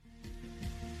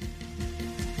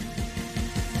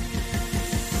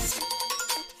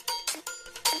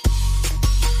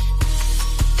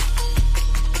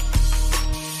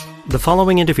The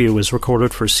following interview was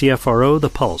recorded for CFRO The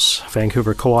Pulse,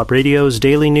 Vancouver Co-op Radio's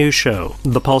daily news show.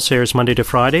 The Pulse airs Monday to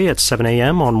Friday at 7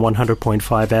 a.m. on 100.5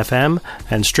 FM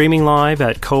and streaming live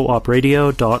at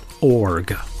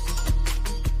coopradio.org.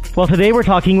 Well, today we're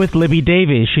talking with Libby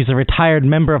Davies. She's a retired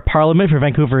member of Parliament for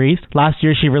Vancouver-East. Last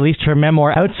year she released her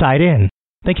memoir, Outside In.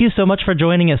 Thank you so much for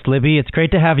joining us, Libby. It's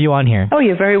great to have you on here. Oh,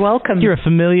 you're very welcome. You're a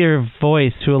familiar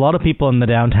voice to a lot of people in the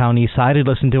Downtown Eastside who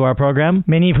listen to our program,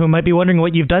 many of whom might be wondering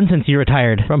what you've done since you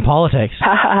retired from politics.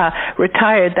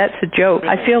 Retired, that's a joke.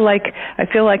 I feel like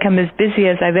I'm as busy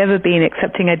as I've ever been,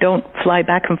 excepting I don't fly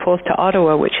back and forth to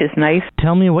Ottawa, which is nice.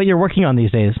 Tell me what you're working on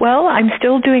these days. Well, I'm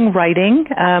still doing writing.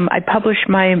 I published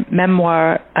my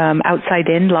memoir, Outside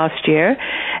In, last year,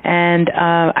 and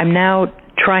I'm now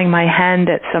trying my hand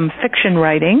at some fiction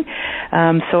writing.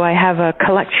 So I have a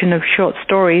collection of short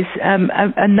stories,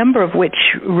 a number of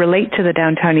which relate to the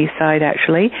Downtown Eastside,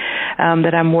 actually,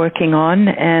 that I'm working on.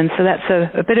 And so that's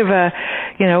a bit of a,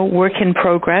 work in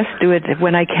progress. Do it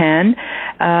when I can.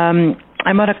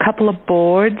 I'm on a couple of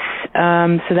boards,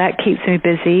 so that keeps me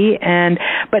busy.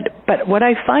 But what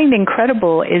I find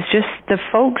incredible is just the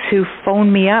folks who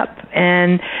phone me up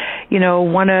and,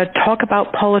 want to talk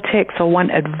about politics or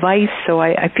want advice. So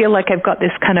I feel like I've got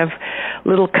this kind of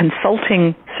little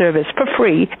consulting service for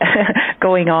free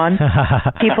going on.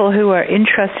 People who are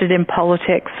interested in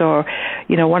politics or,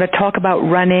 want to talk about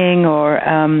running or,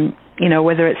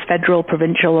 whether it's federal,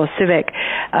 provincial, or civic.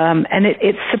 And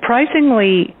it's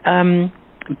surprisingly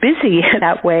busy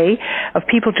that way, of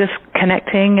people just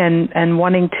connecting and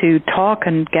wanting to talk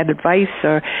and get advice.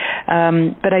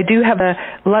 But I do have a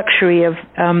luxury of,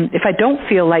 if I don't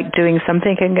feel like doing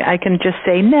something, I can just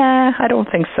say, nah, I don't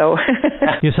think so.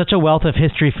 You have such a wealth of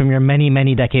history from your many,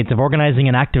 many decades of organizing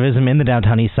and activism in the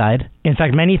Downtown Eastside. In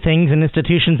fact, many things and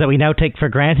institutions that we now take for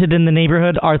granted in the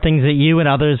neighborhood are things that you and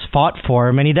others fought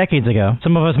for many decades ago.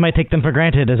 Some of us might take them for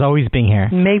granted as always being here.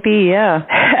 Maybe, yeah.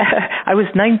 I was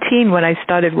 19 when I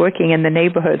started working in the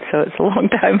neighborhood, so it's a long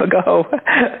time ago.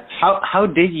 How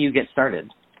did you get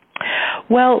started?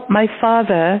 Well, my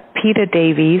father, Peter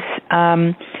Davies,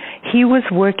 he was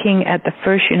working at the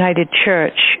First United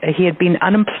Church. He had been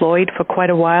unemployed for quite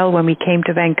a while when we came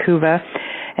to Vancouver,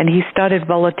 and he started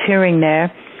volunteering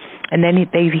there. And then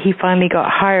he finally got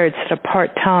hired sort of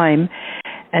part-time,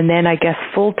 and then I guess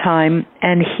full-time.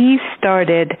 And he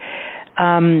started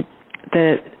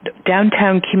the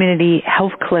Downtown Community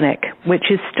Health Clinic, which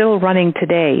is still running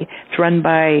today. It's run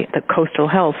by the Coastal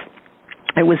Health.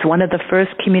 It was one of the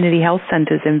first community health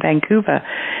centers in Vancouver,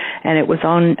 and it was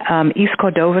on East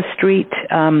Cordova Street,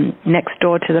 next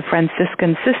door to the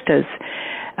Franciscan Sisters,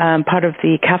 part of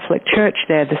the Catholic Church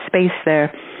there, the space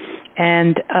there.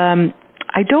 And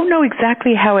I don't know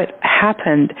exactly how it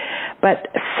happened, but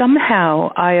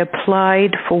somehow I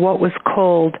applied for what was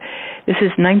called, this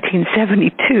is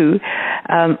 1972,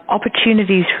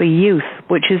 Opportunities for Youth,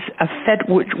 which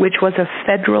was a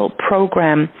federal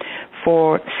program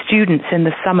for students in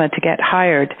the summer to get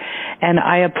hired. And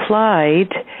I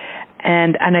applied,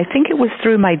 and I think it was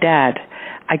through my dad.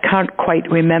 I can't quite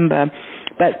remember.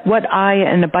 But what I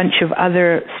and a bunch of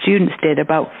other students did,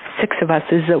 about 6 of us,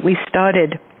 is that we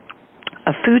started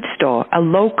a food store, a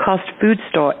low-cost food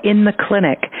store in the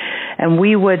clinic, and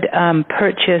we would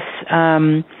purchase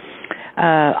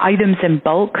items in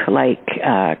bulk, like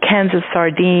cans of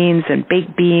sardines and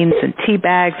baked beans and tea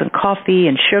bags and coffee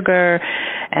and sugar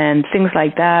and things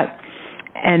like that,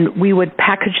 and we would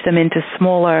package them into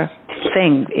smaller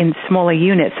things, in smaller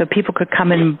units, so people could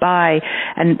come in and buy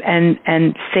and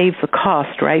save the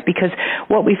cost, right? Because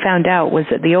what we found out was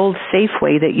that the old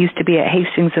Safeway that used to be at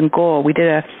Hastings and Gore, we did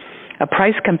a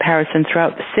price comparison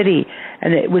throughout the city,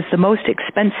 and it was the most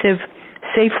expensive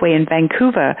Safeway in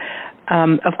Vancouver,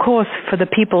 of course, for the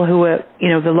people who were,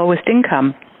 the lowest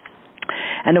income.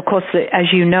 And of course,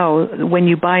 as you know, when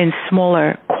you buy in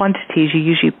smaller quantities, you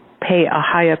usually pay a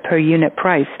higher per unit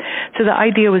price. So the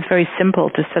idea was very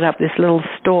simple, to set up this little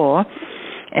store.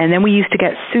 And then we used to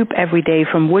get soup every day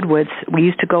from Woodward's. We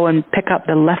used to go and pick up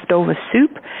the leftover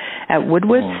soup at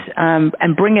Woodward's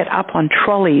and bring it up on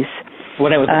trolleys.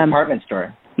 When it was a department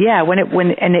store. Yeah, when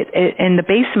in the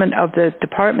basement of the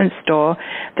department store,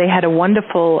 they had a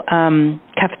wonderful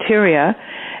cafeteria,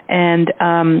 and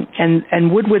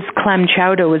Woodward's clam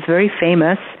chowder was very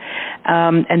famous,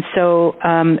 and so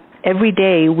every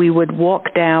day we would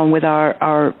walk down with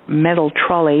our metal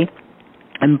trolley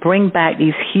and bring back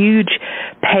these huge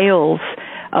pails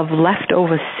of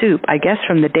leftover soup, I guess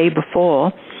from the day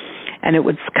before. And it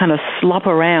would kind of slop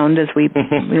around as we,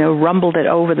 rumbled it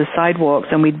over the sidewalks,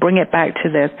 and we'd bring it back to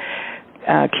the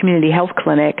community health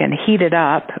clinic and heat it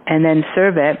up and then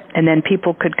serve it, and then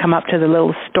people could come up to the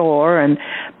little store and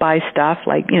buy stuff,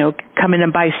 like, come in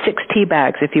and buy 6 tea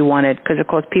bags if you wanted, because of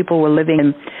course people were living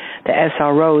in the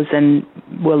SROs and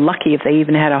were lucky if they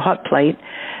even had a hot plate.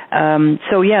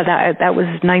 That was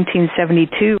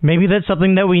 1972. Maybe that's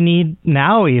something that we need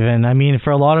now even. I mean,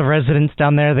 for a lot of residents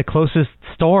down there, the closest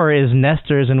store is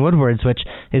Nestor's and Woodward's, which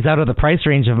is out of the price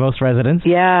range of most residents.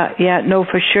 No,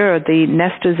 for sure. The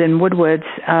Nestor's and Woodward's.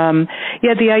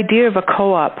 The idea of a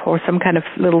co-op or some kind of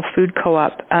little food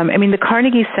co-op. The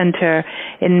Carnegie Centre,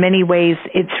 in many ways,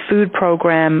 its food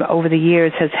program over the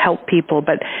years has helped people,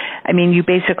 but, you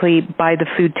basically buy the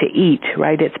food to eat,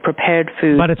 right? It's prepared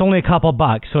food. But it's only a couple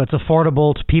bucks, so it's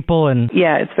affordable to people. And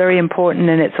it's very important,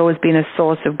 and it's always been a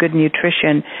source of good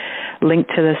nutrition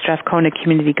linked to the Strathcona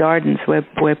Community Gardens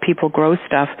where people grow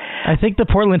stuff. I think the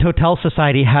Portland Hotel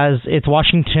Society has its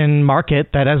Washington Market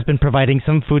that has been providing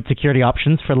some food security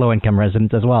options for low-income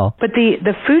residents as well. But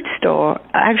the food store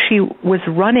actually was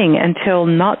running until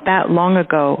not that long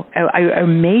ago. It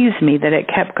amazed me that it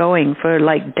kept going for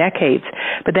like decades.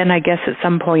 But then I guess at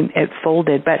some point it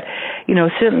folded. But,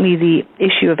 certainly the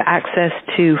issue of access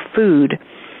to food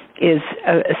is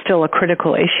still a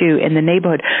critical issue in the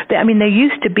neighborhood. There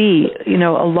used to be,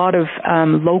 a lot of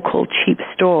local cheap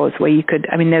stores where you could,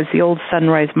 there's the old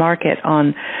Sunrise Market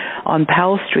on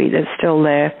Powell Street that's still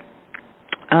there.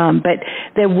 But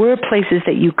there were places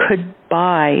that you could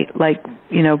buy, like,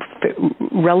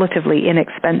 relatively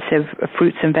inexpensive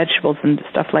fruits and vegetables and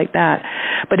stuff like that.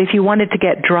 But if you wanted to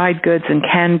get dried goods and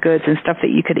canned goods and stuff that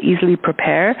you could easily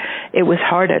prepare, it was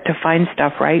harder to find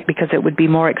stuff, right? Because it would be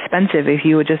more expensive if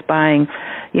you were just buying,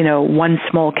 one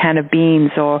small can of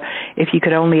beans, or if you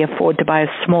could only afford to buy a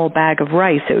small bag of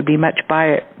rice, it would be much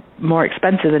more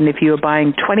expensive than if you were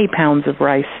buying 20 pounds of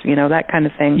rice, that kind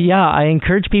of thing. Yeah, I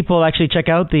encourage people to actually check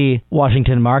out the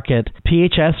Washington Market.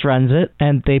 PHS runs it,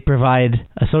 and they provide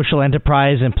a social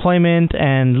enterprise, employment,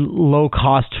 and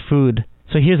low-cost food.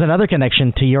 So here's another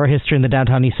connection to your history in the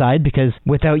Downtown Eastside, because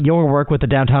without your work with the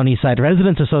Downtown Eastside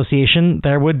Residents Association,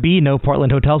 there would be no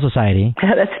Portland Hotel Society.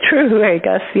 Yeah, that's true, I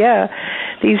guess. I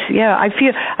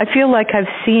feel like I've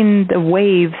seen the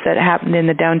waves that happened in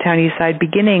the Downtown Eastside,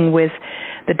 beginning with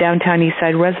the Downtown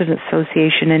Eastside Residents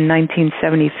Association in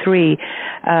 1973,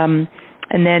 and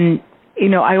then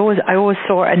I always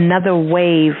saw another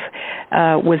wave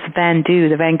was VANDU,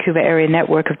 the Vancouver Area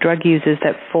Network of Drug Users,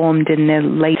 that formed in the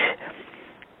late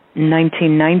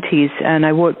 1990s, and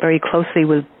I worked very closely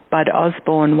with Bud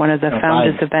Osborne, one of the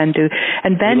founders of VANDU.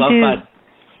 And VANDU,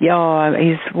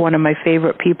 he's one of my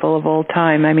favorite people of all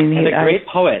time. He's a great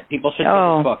poet. People should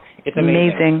read his book. It's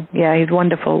amazing. Yeah, he's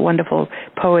wonderful, wonderful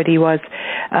poet he was.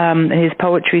 His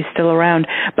poetry is still around.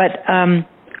 But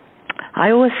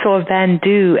I always saw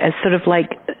VANDU as sort of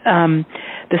like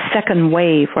the second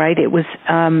wave, right? It was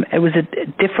a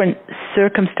different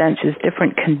circumstances,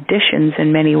 different conditions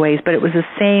in many ways, but it was the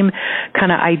same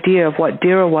kind of idea of what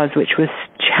DERA was, which was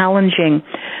challenging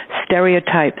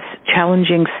stereotypes,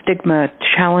 challenging stigma,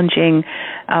 challenging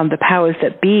the powers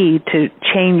that be to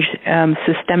change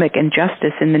systemic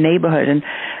injustice in the neighborhood. And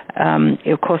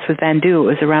of course, with VANDU, it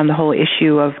was around the whole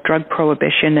issue of drug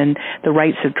prohibition and the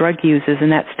rights of drug users,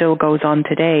 and that still goes on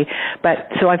today. But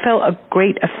so I felt a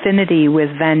great affinity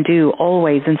with VANDU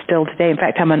always, and still today. In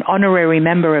fact, I'm an honorary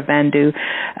member of VANDU.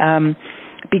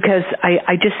 Because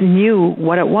I just knew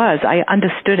what it was. I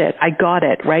understood it. I got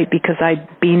it, right? Because I'd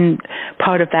been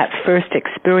part of that first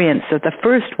experience of the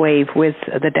first wave with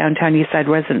the Downtown Eastside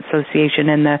Residents Association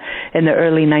in the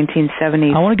early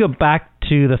 1970s. I want to go back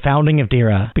to the founding of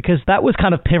DERA, because that was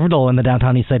kind of pivotal in the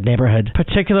Downtown Eastside neighborhood,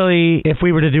 particularly if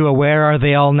we were to do a Where Are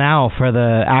They All Now for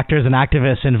the actors and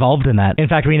activists involved in that. In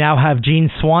fact, we now have Jean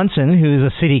Swanson, who's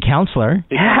a city councillor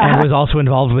and was also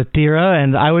involved with DERA,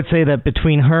 and I would say that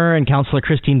between her and Councillor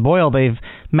Christine Boyle, they've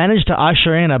managed to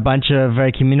usher in a bunch of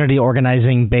community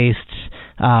organizing-based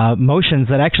motions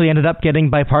that actually ended up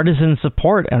getting bipartisan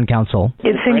support on council.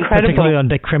 It's incredible. Particularly on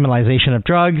decriminalization of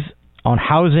drugs, on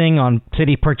housing, on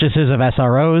city purchases of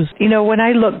SROs. When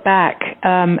I look back,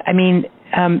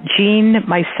 Jean,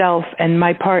 myself, and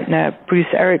my partner, Bruce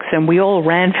Erickson, we all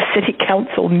ran for city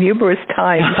council numerous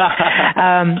times.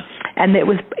 And it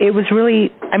was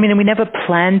really, we never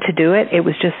planned to do it. It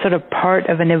was just sort of part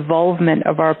of an evolvement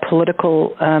of our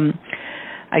political,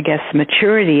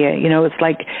 maturity. It's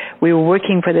like we were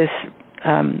working for this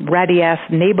ratty-ass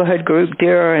neighborhood group,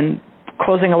 DERA, and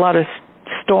causing a lot of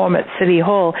storm at City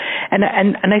Hall, and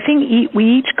I think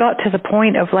we each got to the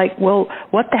point of like, well,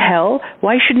 what the hell?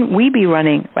 Why shouldn't we be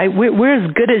running? Right? We're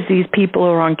as good as these people who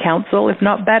are on council, if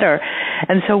not better.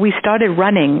 And so we started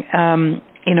running,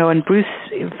 and Bruce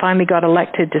finally got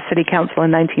elected to city council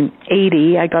in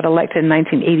 1980. I got elected in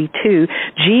 1982.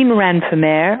 Jean ran for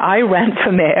mayor. I ran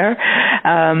for mayor.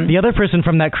 The other person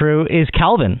from that crew is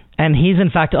Calvin, and he's in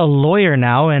fact a lawyer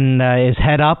now and is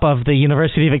head up of the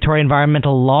University of Victoria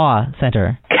Environmental Law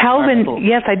Centre. Calvin,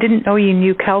 yes, I didn't know you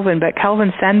knew Calvin, but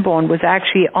Calvin Sanborn was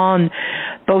actually on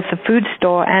both the food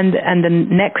store and the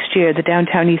next year, the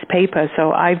Downtown East paper.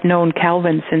 So I've known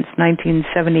Calvin since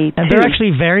 1972. And they're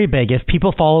actually very big. If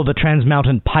people follow the Trans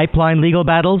Mountain Pipeline legal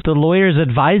battles, the lawyers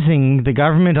advising the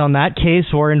government on that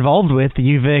case were involved with the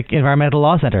UVic Environmental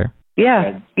Law Centre.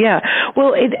 Yeah.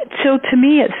 Well, so to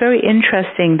me, it's very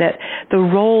interesting that the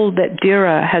role that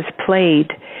DERA has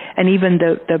played, and even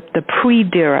the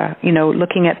pre-DERA,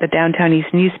 looking at the Downtown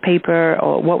East newspaper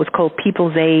or what was called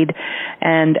People's Aid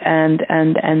and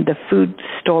the food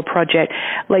store project,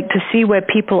 like to see where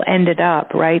people ended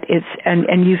up, right?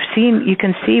 You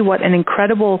can see what an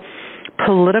incredible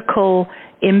political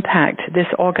impact this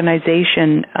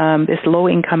organization, this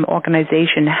low-income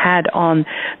organization, had on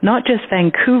not just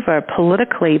Vancouver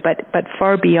politically, but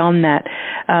far beyond that.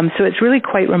 So it's really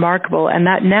quite remarkable. And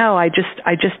that now I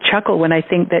just chuckle when I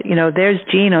think that there's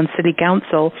Jean on City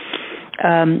Council,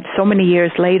 so many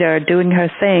years later, doing her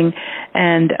thing,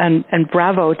 and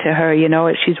bravo to her.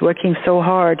 She's working so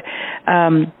hard.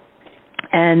 So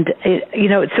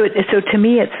to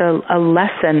me, it's a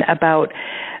lesson about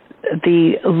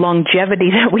the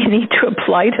longevity that we need to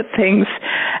apply to things,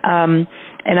 and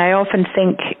I often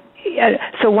think.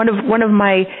 So one of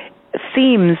my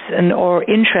themes or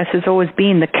interests has always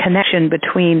been the connection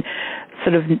between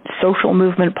sort of social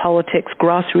movement politics,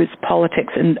 grassroots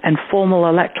politics, and formal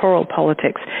electoral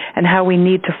politics, and how we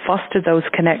need to foster those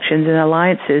connections and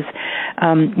alliances.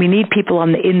 We need people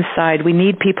on the inside. We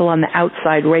need people on the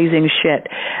outside raising shit.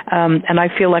 And I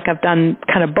feel like I've done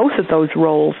kind of both of those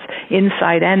roles,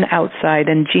 inside and outside,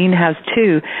 and Jean has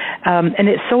too. And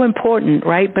it's so important,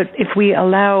 right? But if we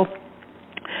allow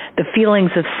the feelings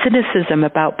of cynicism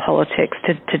about politics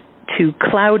to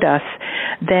cloud us,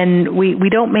 then we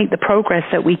don't make the progress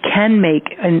that we can make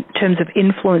in terms of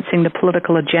influencing the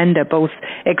political agenda, both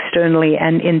externally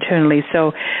and internally.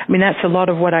 So, that's a lot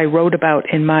of what I wrote about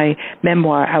in my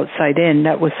memoir, Outside In.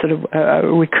 That was sort of a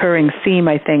recurring theme,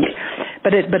 I think.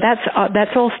 But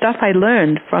that's all stuff I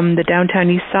learned from the Downtown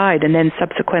Eastside and then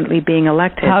subsequently being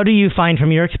elected. How do you find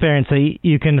from your experience that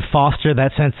you can foster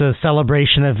that sense of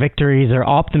celebration of victories or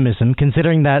optimism,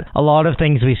 considering that a lot of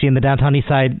things we see in the Downtown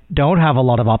Eastside don't have a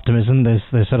lot of optimism? There's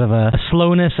sort of a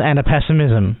slowness and a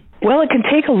pessimism. Well, it can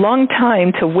take a long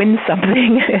time to win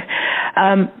something.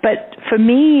 But for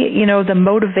me, the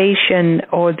motivation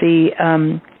or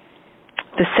the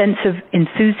sense of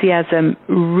enthusiasm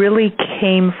really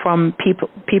came from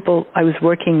people I was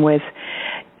working with.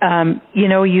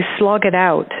 You slog it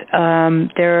out.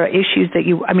 There are issues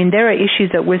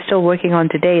that we're still working on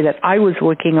today that I was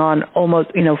working on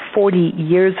almost, 40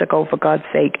 years ago, for God's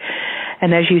sake.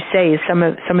 And as you say, some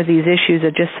of these issues are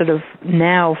just sort of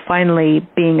now finally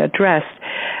being addressed.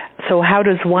 So how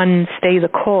does one stay the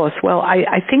course? Well,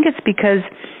 I think it's because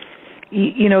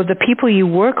the people you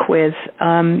work with,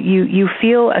 you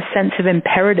feel a sense of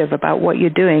imperative about what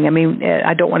you're doing.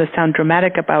 I don't want to sound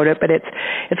dramatic about it, but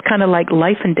it's kind of like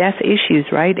life and death issues,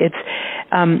 right? It's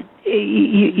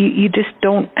you just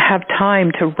don't have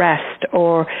time to rest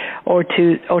or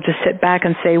to sit back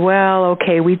and say, well,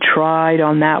 okay, we tried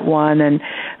on that one and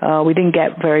we didn't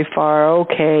get very far.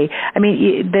 Okay,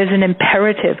 there's an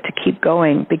imperative to keep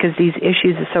going because these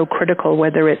issues are so critical.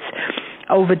 Whether it's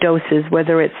overdoses,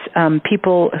 whether it's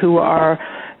people who are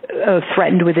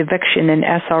threatened with eviction in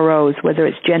SROs, whether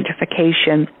it's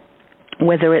gentrification,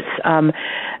 whether it's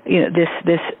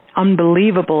this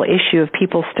unbelievable issue of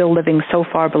people still living so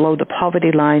far below the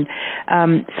poverty line.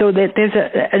 So that there's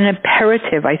an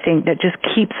imperative, I think, that just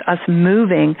keeps us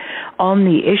moving on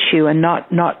the issue and not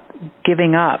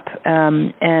giving up.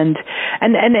 And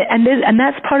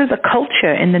that's part of the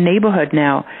culture in the neighborhood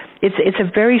now. It's a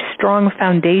very strong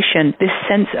foundation, this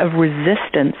sense of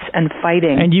resistance and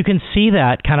fighting. And you can see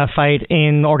that kind of fight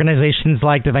in organizations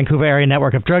like the Vancouver Area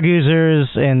Network of Drug Users,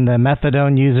 in the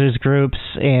Methadone Users Groups,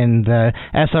 in the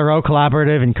SRO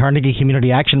Collaborative and Carnegie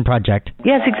Community Action Project.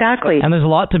 Yes, exactly. And there's a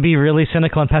lot to be really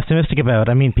cynical and pessimistic about.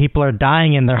 People are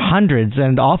dying in their hundreds,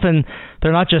 and often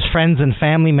they're not just friends and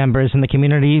family members in the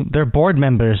community, they're board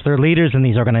members, they're leaders in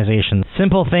these organizations.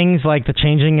 Simple things like the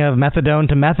changing of methadone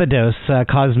to methadose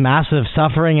cause massive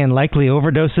suffering and likely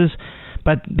overdoses,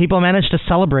 but people managed to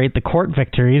celebrate the court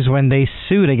victories when they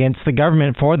sued against the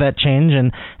government for that change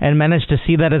and managed to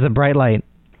see that as a bright light.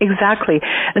 Exactly.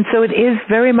 And so it is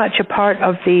very much a part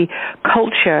of the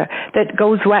culture that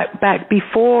goes back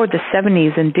before the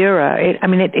 70s and DERA.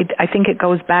 I think it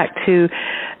goes back to,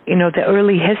 the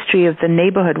early history of the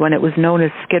neighborhood when it was known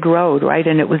as Skid Road, right?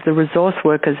 And it was the resource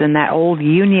workers and that old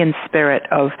union spirit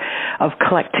of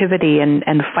collectivity and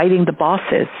fighting the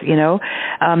bosses,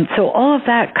 So all of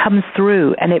that comes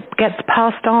through and it gets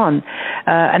passed on.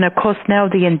 And of course now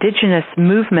the indigenous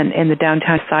movement in the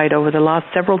downtown side over the last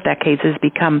several decades has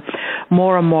become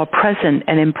more and more present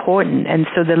and important. And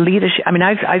so the leadership,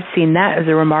 I've seen that as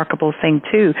a remarkable thing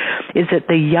too, is that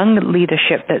the young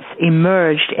leadership that's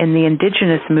emerged in the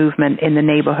indigenous movement in the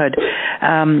neighborhood,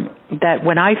 that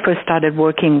when I first started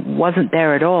working wasn't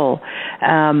there at all.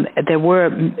 There were,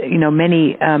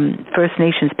 many First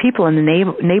Nations people in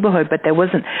the neighborhood, but there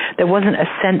wasn't a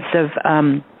sense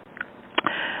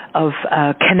of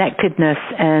connectedness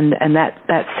and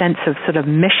that sense of sort of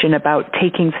mission about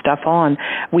taking stuff on.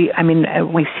 We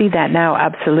see that now,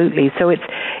 absolutely. So it's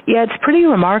pretty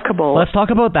remarkable. Let's talk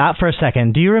about that for a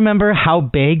second. Do you remember how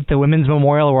big the Women's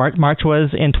Memorial March was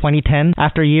in 2010?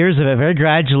 After years of it very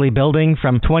gradually building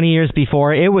from 20 years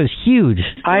before, it was huge.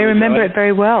 I remember it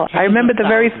very well. I remember the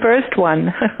very first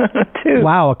one, too.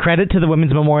 Wow, a credit to the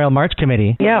Women's Memorial March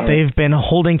Committee. Yeah. They've been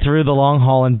holding through the long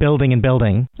haul and building.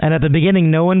 And at the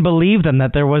beginning, no one believed them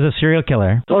that there was a serial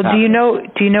killer. Well, do you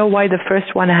know why the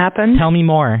first one happened? Tell me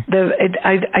more.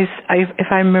 If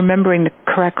I'm remembering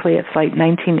correctly, it's like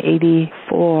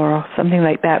 1984 or something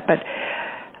like that. But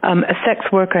a sex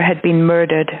worker had been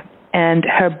murdered, and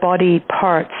her body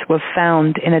parts were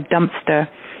found in a dumpster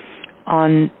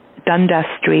on Dundas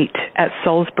Street at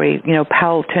Salisbury.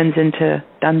 Powell turns into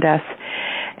Dundas,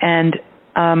 and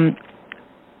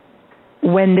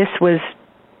when this was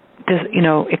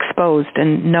exposed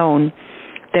and known,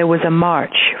 there was a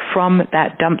march from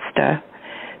that dumpster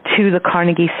to the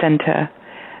Carnegie Centre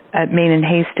at Main and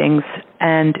Hastings,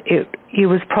 and it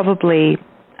was probably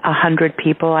 100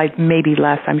 people, maybe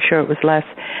less. I'm sure it was less.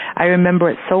 I remember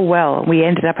it so well. We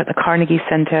ended up at the Carnegie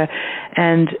Centre,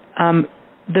 and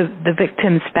the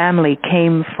victim's family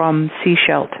came from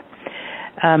Seashelt.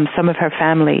 Some of her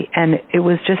family, and it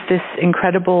was just this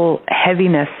incredible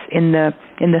heaviness in the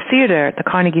theater at the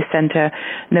Carnegie Centre.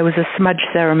 And there was a smudge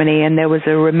ceremony, and there was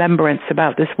a remembrance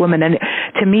about this woman. And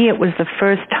to me, it was the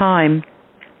first time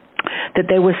that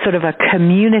there was sort of a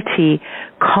community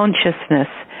consciousness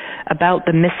about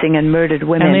the missing and murdered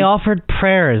women. And they offered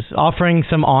prayers, offering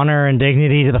some honor and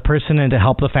dignity to the person and to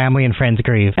help the family and friends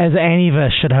grieve, as any of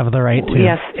us should have the right to.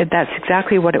 Yes, that's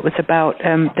exactly what it was about,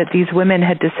 that these women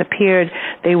had disappeared.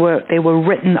 They were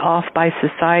written off by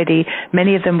society.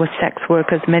 Many of them were sex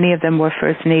workers. Many of them were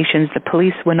First Nations. The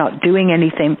police were not doing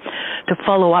anything to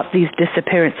follow up these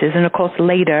disappearances. And of course,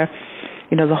 later,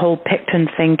 the whole Picton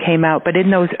thing came out. But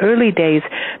in those early days,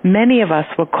 many of us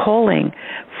were calling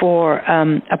for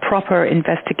a proper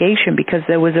investigation because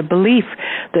there was a belief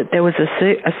that there was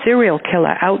a serial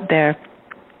killer out there,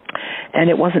 and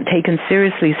it wasn't taken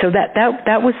seriously. So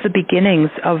that was the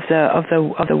beginnings of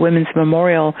the Women's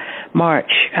Memorial March.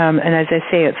 And as I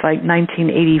say, it's like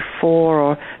 1984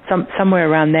 or somewhere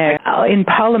around there. In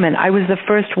Parliament, I was the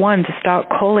first one to start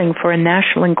calling for a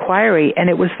national inquiry, and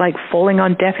it was like falling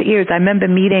on deaf ears. I remember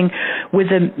meeting with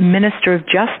the Minister of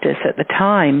Justice at the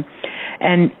time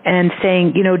and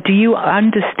saying, do you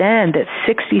understand that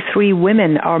 63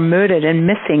 women are murdered and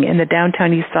missing in the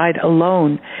Downtown Eastside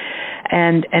alone?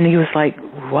 And he was like,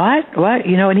 what?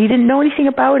 And he didn't know anything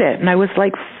about it. And I was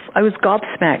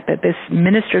gobsmacked that this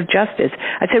Minister of Justice.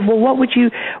 I said, well, what would you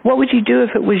do if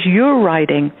it was your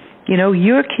riding,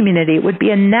 your community? It would be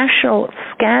a national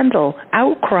scandal,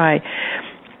 outcry.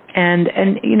 And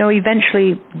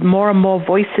eventually more and more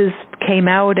voices came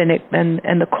out, and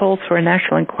the calls for a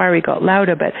national inquiry got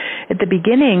louder. But at the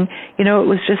beginning, it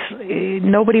was just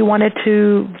nobody wanted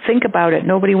to think about it.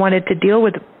 Nobody wanted to deal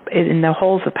with it in the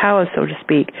halls of power, so to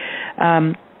speak.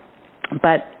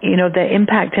 But the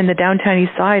impact in the Downtown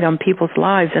East Side on people's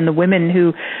lives and the women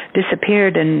who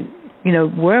disappeared and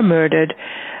were murdered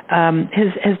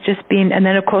has just been. And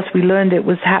then of course we learned it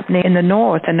was happening in the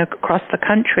north and across the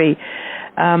country.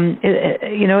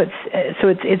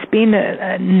 It's been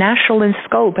national in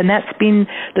scope, and that's been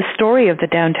the story of the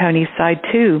Downtown East Side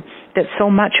too, that so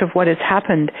much of what has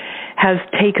happened has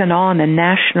taken on a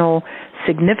national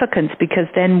significance, because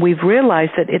then we've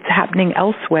realized that it's happening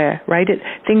elsewhere, right?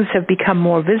 Things have become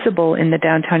more visible in the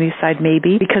Downtown East Side,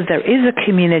 maybe because there is a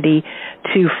community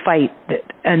to fight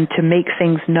and to make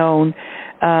things known,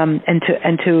 and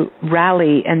to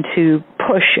rally and to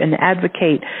push and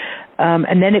advocate.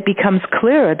 And then it becomes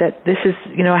clearer that this is,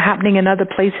 happening in other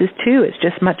places too. It's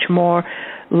just much more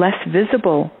less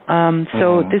visible.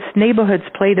 So this neighborhoods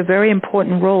played a very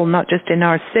important role, not just in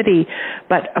our city,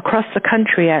 but across the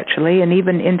country, actually, and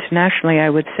even internationally, I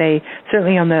would say.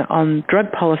 Certainly on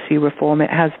drug policy reform, it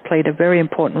has played a very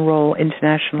important role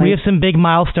internationally. We have some big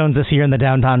milestones this year in the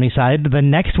Downtown Eastside. The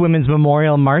next Women's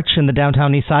Memorial March in the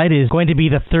Downtown Eastside is going to be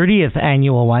the 30th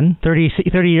annual one, 30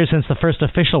 years since the first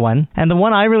official one. And the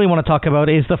one I really want to talk about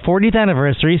is the 40th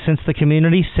anniversary since the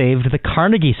community saved the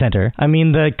Carnegie Centre. I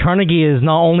mean, the Carnegie is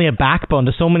not only a backbone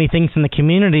to so many things in the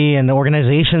community and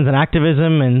organizations and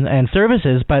activism and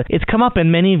services, but it's come up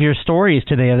in many of your stories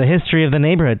today of the history of the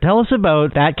neighborhood. Tell us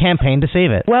about that campaign to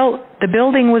save it. Well, the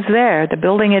building was there. The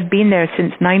building had been there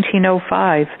since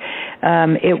 1905.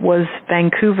 It was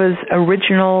Vancouver's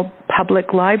original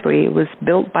public library. It was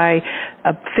built by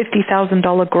a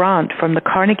 $50,000 grant from the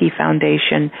Carnegie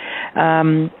Foundation.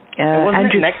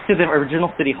 Wasn't it next to the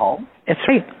original City Hall? That's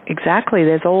right, exactly.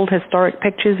 There's old historic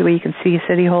pictures where you can see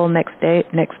City Hall next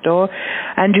door.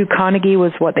 Andrew Carnegie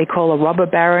was what they call a robber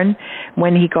baron.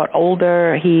 When he got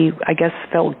older, he, I guess,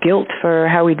 felt guilt for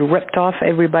how he'd ripped off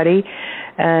everybody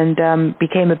and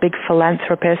became a big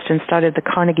philanthropist and started the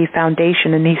Carnegie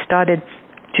Foundation. And he started,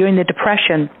 during the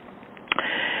Depression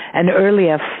and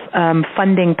earlier,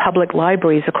 funding public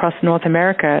libraries across North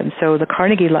America. And so so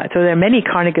there are many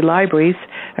Carnegie libraries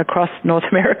across North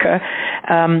America.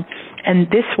 And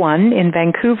this one in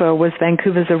Vancouver was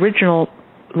Vancouver's original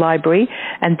library,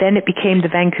 and then it became the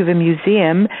Vancouver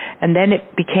Museum, and then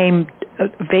it became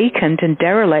vacant and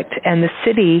derelict, and the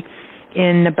city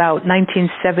in about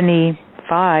 1975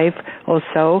 or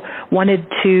so wanted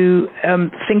to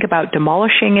think about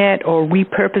demolishing it or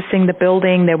repurposing the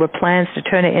building. There were plans to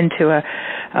turn it into a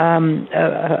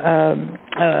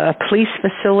police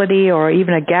facility or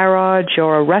even a garage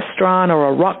or a restaurant or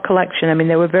a rock collection. I mean,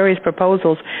 there were various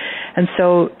proposals. And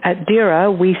so at DERA,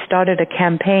 we started a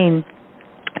campaign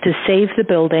to save the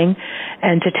building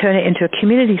and to turn it into a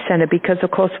community center because,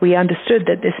 of course, we understood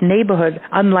that this neighborhood,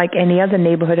 unlike any other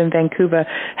neighborhood in Vancouver,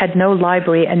 had no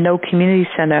library and no community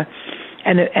center.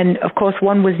 And of course,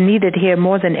 one was needed here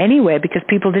more than anywhere because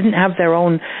people didn't have their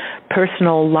own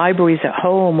personal libraries at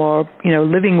home or,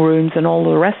 living rooms and all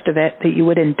the rest of it that you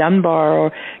would in Dunbar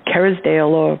or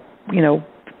Kerrisdale or,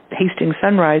 Hastings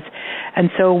Sunrise.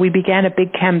 And so we began a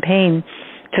big campaign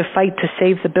to fight to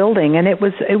save the building, and it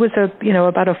was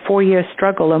about a 4-year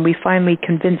struggle, and we finally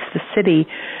convinced the city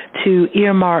to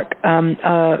earmark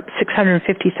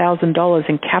 $650,000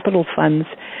 in capital funds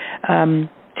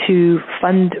to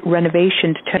fund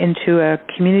renovation to turn into a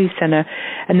community center.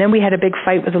 And then we had a big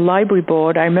fight with the library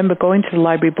board. I remember going to the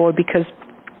library board because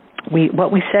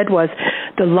what we said was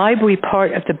the library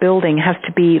part of the building has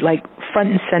to be like front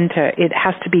and center. It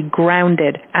has to be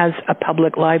grounded as a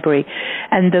public library.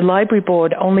 And the library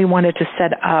board only wanted to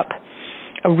set up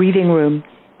a reading room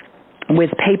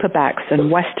with paperbacks and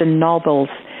Western novels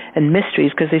and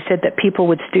mysteries because they said that people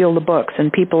would steal the books and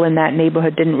people in that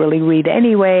neighborhood didn't really read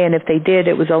anyway, and if they did,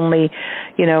 it was only,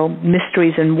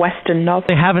 mysteries and Western novels.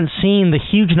 They haven't seen the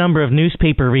huge number of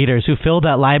newspaper readers who filled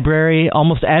that library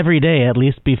almost every day, at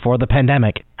least before the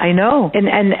pandemic. I know.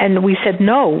 And we said,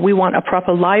 no, we want a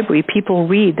proper library. People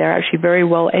read. They're actually very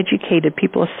well educated.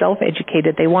 People are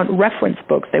self-educated. They want reference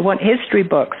books. They want history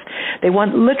books. They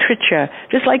want literature,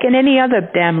 just like in any other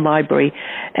damn library.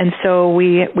 And so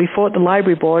we fought the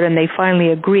library board, and they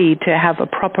finally agreed to have a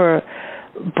proper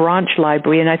branch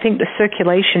library. And I think the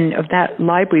circulation of that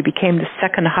library became the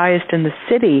second highest in the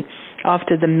city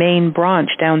after the main branch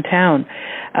downtown.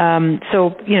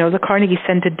 So the Carnegie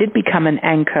Centre did become an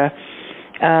anchor.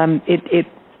 It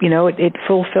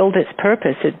fulfilled its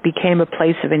purpose. It became a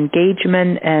place of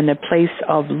engagement and a place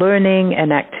of learning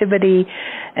and activity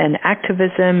and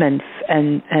activism and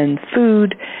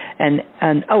food and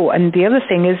the other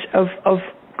thing is of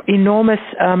enormous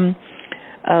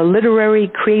literary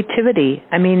creativity.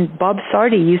 I mean, Bob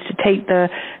Sardi used to take the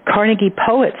Carnegie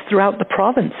poets throughout the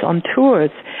province on tours.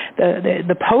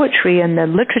 The poetry and the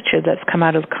literature that's come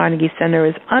out of the Carnegie Centre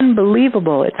is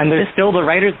unbelievable. And there's still the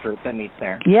writers group that meets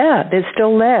there. Yeah, they're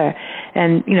still there.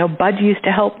 And, Bud used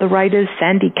to help the writers.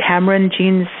 Sandy Cameron,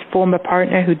 Jean's former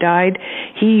partner who died,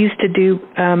 he used to do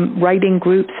writing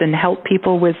groups and help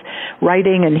people with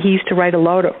writing, and he used to write a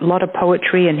lot of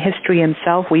poetry and history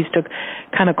himself. We used to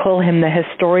kind of call him the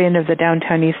historian of the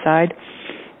Downtown Eastside.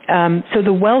 So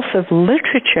the wealth of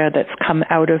literature that's come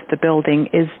out of the building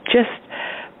is just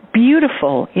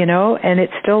beautiful, and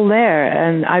it's still there.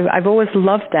 And I've always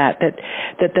loved that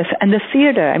and the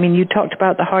theater. I mean, you talked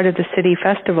about the Heart of the City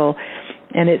Festival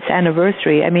and its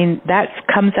anniversary. I mean, that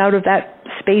comes out of that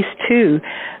space too.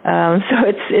 So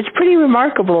it's pretty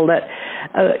remarkable that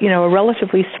a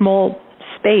relatively small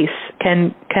space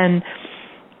can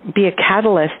be a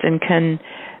catalyst and can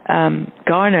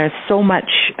garner so much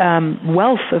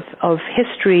wealth of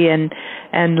history and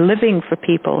living for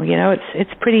people. You know,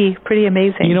 it's pretty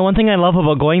amazing. You know, one thing I love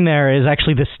about going there is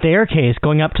actually the staircase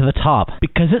going up to the top,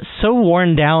 because it's so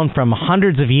worn down from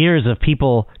hundreds of years of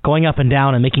people going up and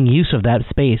down and making use of that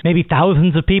space, maybe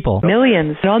thousands of people.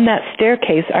 Millions. And on that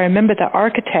staircase, I remember the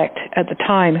architect at the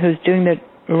time who's doing the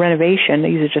renovation.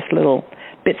 These are just little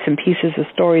bits and pieces of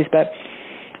stories, but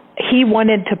he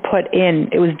wanted to put in,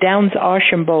 it was Downes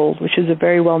Archambault, which is a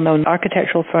very well-known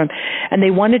architectural firm, and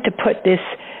they wanted to put this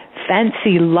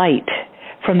fancy light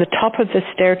from the top of the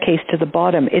staircase to the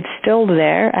bottom. It's still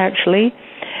there, actually.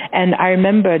 And I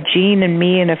remember Jean and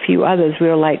me and a few others, we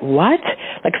were like, what?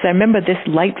 Like, 'cause I remember this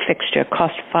light fixture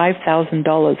cost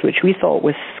 $5,000, which we thought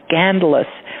was scandalous.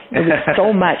 It was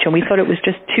so much, and we thought it was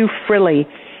just too frilly.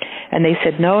 And they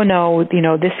said, no, you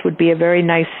know, this would be a very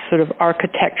nice sort of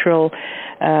architectural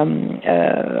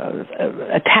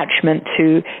attachment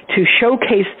to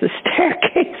showcase the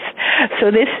staircase.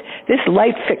 So this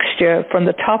light fixture from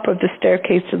the top of the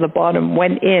staircase to the bottom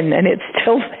went in, and it's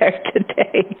still there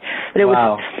today. But it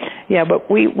wow.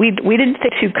 But we didn't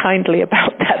think too kindly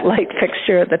about that light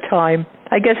fixture at the time.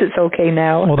 I guess it's okay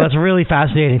now. Well, that's really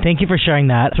fascinating. Thank you for sharing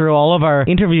that. Through all of our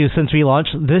interviews since we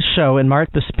launched this show in March,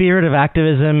 the spirit of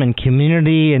activism and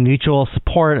community and mutual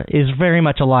support is very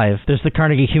much alive. There's the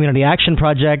Carnegie Community Action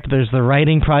Project. There's the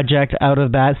writing project out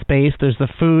of that space. There's the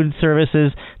food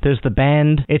services. There's the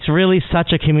band. It's really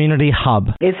such a community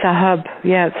hub. It's a hub.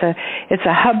 Yeah, it's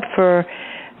a hub for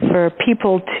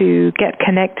people to get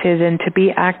connected and to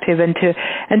be active and to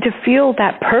feel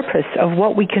that purpose of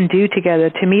what we can do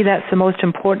together. To me, that's the most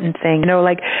important thing. You know,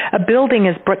 like a building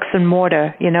is bricks and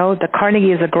mortar. You know, the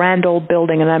Carnegie is a grand old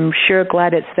building, and I'm sure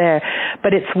glad it's there.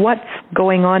 But it's what's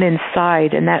going on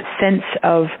inside, and that sense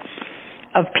of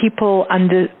people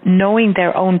knowing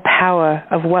their own power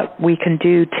of what we can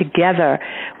do together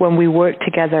when we work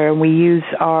together and we use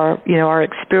our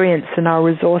experience and our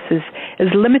resources, as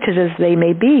limited as they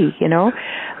may be, you know,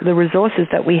 the resources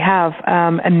that we have,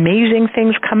 amazing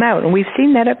things come out. And we've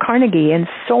seen that at Carnegie in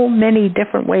so many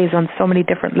different ways on so many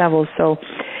different levels. So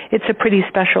it's a pretty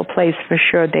special place for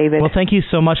sure, David. Well, thank you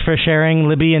so much for sharing,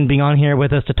 Libby, and being on here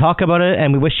with us to talk about it,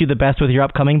 and we wish you the best with your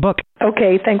upcoming book.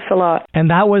 Okay, thanks a lot. And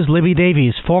that was Libby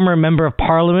Davies, former Member of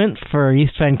Parliament for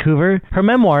East Vancouver. Her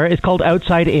memoir is called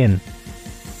Outside In.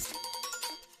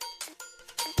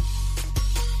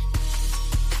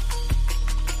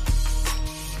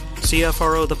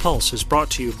 CFRO The Pulse is brought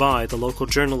to you by the Local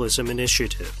Journalism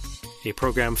Initiative, a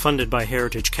program funded by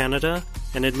Heritage Canada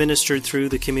and administered through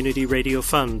the Community Radio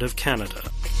Fund of Canada.